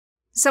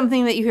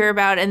something that you hear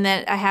about and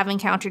that I have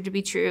encountered to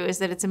be true is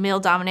that it's a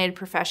male-dominated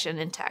profession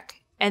in tech.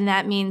 And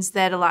that means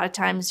that a lot of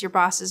times your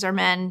bosses are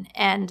men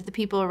and the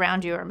people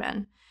around you are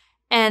men.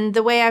 And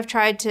the way I've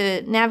tried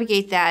to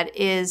navigate that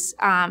is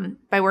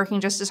by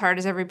working just as hard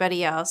as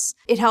everybody else.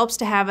 It helps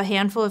to have a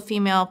handful of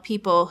female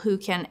people who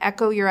can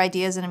echo your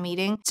ideas in a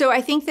meeting. So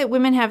I think that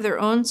women have their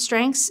own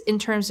strengths in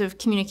terms of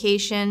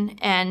communication,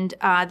 and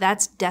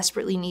that's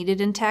desperately needed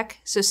in tech.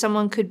 So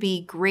someone could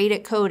be great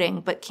at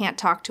coding but can't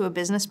talk to a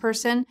business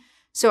person.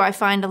 So I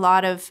find a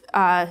lot of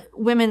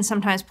women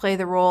sometimes play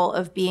the role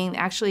of being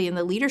actually in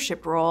the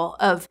leadership role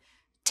of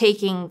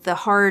taking the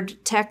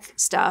hard tech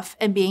stuff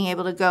and being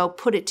able to go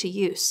put it to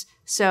use.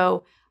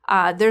 So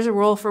there's a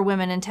role for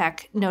women in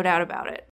tech, no doubt about it.